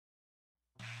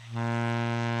The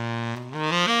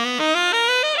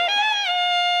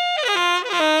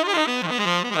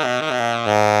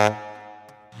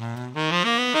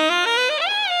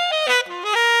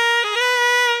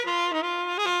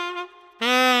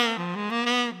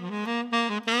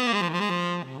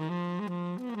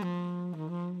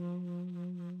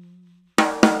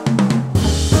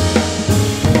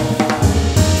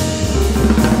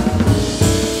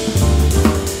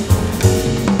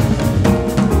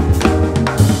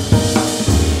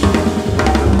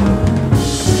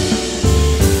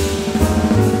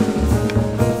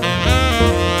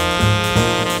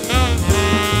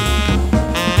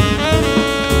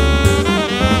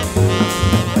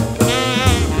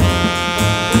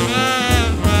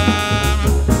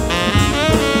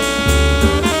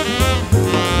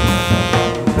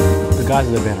guys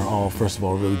in the band are all, first of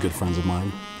all, really good friends of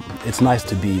mine. It's nice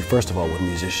to be, first of all, with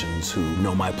musicians who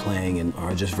know my playing and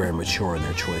are just very mature in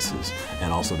their choices,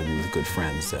 and also to be with good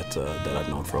friends that I've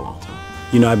known for a long time.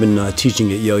 You know, I've been teaching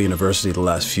at Yale University the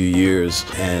last few years,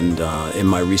 and in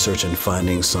my research and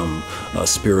finding some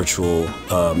spiritual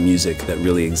music that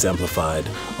really exemplified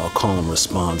call and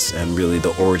response and really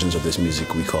the origins of this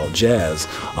music we call jazz,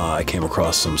 I came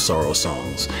across some sorrow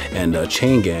songs. And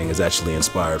Chain Gang is actually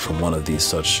inspired from one of these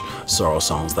such sorrow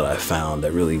songs that I found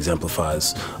that really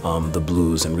exemplifies the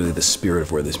blues and really the spirit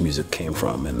of where this music came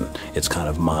from. And it's kind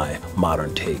of my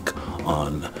modern take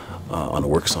on a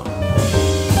work song.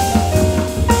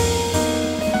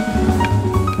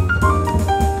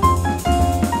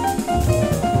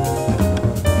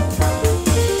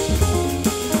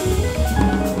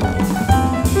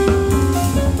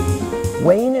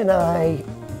 Wayne and I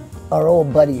are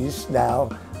old buddies now.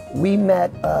 We met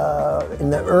in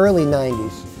the early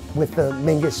 90s with the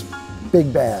Mingus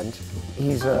Big Band.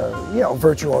 He's a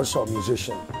virtuoso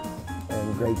musician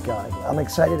and great guy. I'm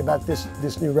excited about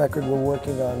this new record we're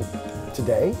working on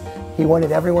today. He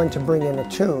wanted everyone to bring in a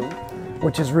tune,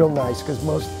 which is real nice because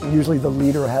usually the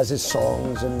leader has his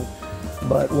songs,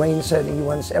 but Wayne said he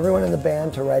wants everyone in the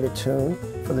band to write a tune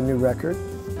for the new record.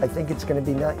 I think it's going to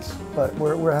be nice, but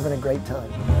we're having a great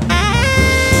time.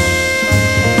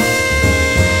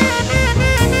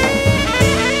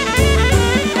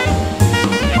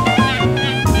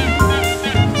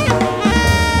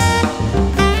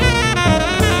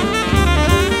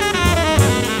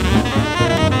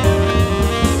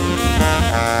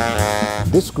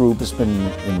 This group has been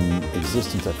in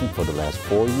existence, I think, for the last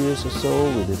 4 years or so.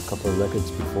 We did a couple of records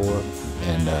before,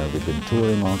 and we've been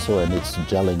touring also, and it's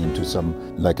gelling into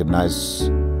like a nice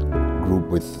group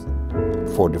with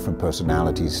 4 different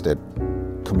personalities that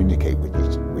communicate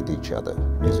with each other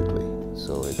musically.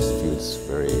 So it feels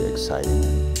very exciting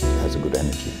and has a good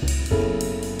energy.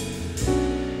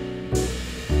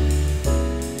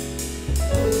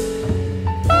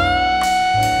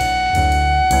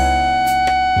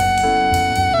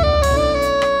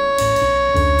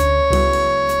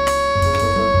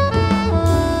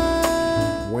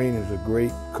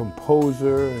 Great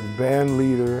composer and band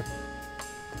leader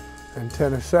and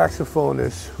tenor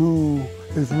saxophonist who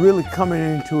is really coming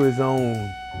into his own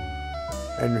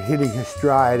and hitting his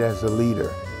stride as a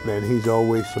leader. And he's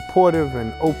always supportive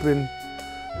and open,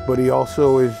 but he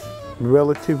also is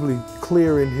relatively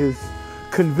clear in his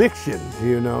convictions,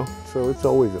 So it's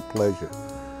always a pleasure,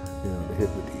 to hit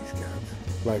with these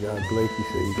guys. Like Blakey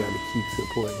said, you got to keep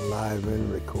supporting live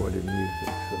and recorded music.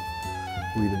 So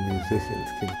we the musicians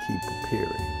can keep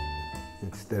appearing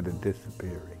instead of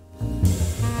disappearing.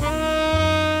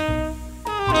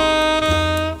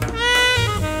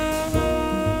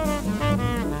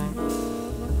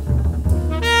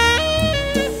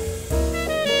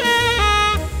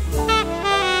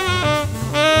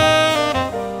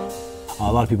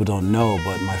 A lot of people don't know,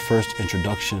 but my first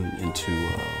introduction into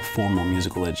formal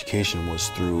musical education was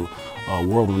through a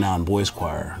world-renowned boys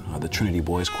choir, the Trinity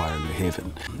Boys Choir in New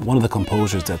Haven. One of the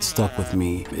composers that stuck with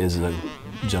me is a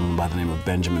gentleman by the name of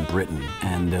Benjamin Britten,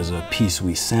 and there's a piece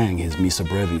we sang, his Missa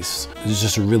Brevis. It was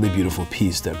just a really beautiful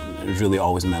piece that really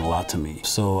always meant a lot to me.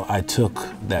 So I took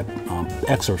that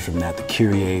excerpt from that, the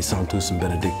Kyrie, Sanctus, and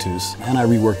Benedictus, and I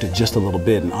reworked it just a little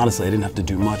bit, and honestly I didn't have to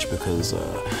do much because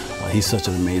he's such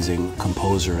an amazing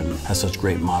composer and has such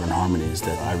great modern harmonies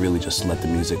that I really just let the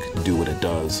music do what it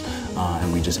does,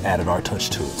 and we just added our touch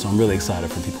to it. So I'm really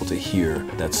excited for people to hear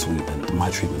that suite and my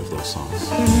treatment of those songs.